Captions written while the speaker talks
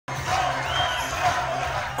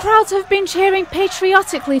Crowds have been cheering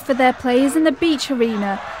patriotically for their players in the beach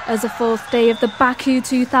arena as the fourth day of the Baku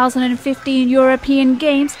 2015 European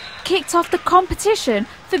Games kicked off the competition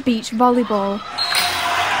for beach volleyball.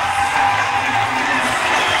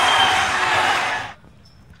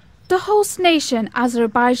 The host nation,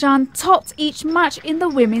 Azerbaijan, topped each match in the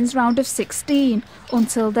women's round of 16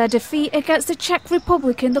 until their defeat against the Czech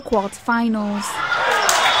Republic in the quarter-finals.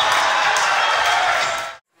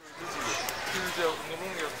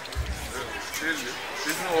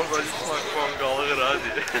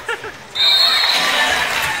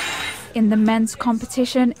 In the men's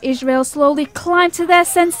competition, Israel slowly climbed to their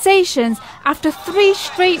sensations after 3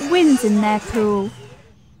 straight wins in their pool.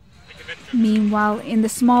 Meanwhile, in the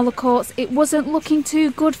smaller courts, it wasn't looking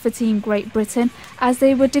too good for Team Great Britain as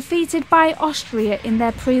they were defeated by Austria in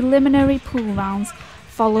their preliminary pool rounds,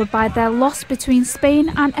 followed by their loss between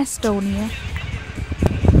Spain and Estonia.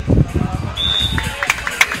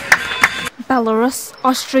 Belarus,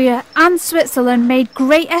 Austria and Switzerland made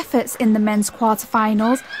great efforts in the men's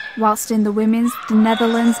quarter-finals, whilst in the women's, the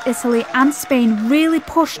Netherlands, Italy and Spain really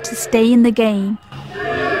pushed to stay in the game.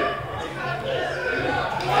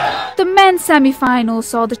 The men's semi-final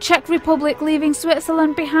saw the Czech Republic leaving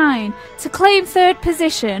Switzerland behind to claim third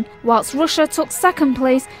position, whilst Russia took second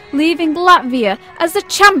place, leaving Latvia as the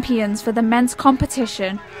champions for the men's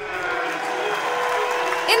competition.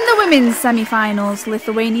 In the women's semi-finals,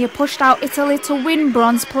 Lithuania pushed out Italy to win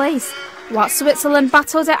bronze place, while Switzerland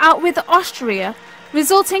battled it out with Austria,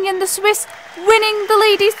 resulting in the Swiss winning the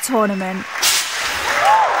ladies' tournament.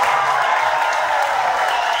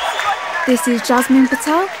 This is Jasmine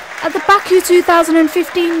Patel at the Baku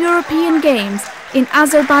 2015 European Games in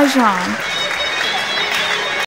Azerbaijan.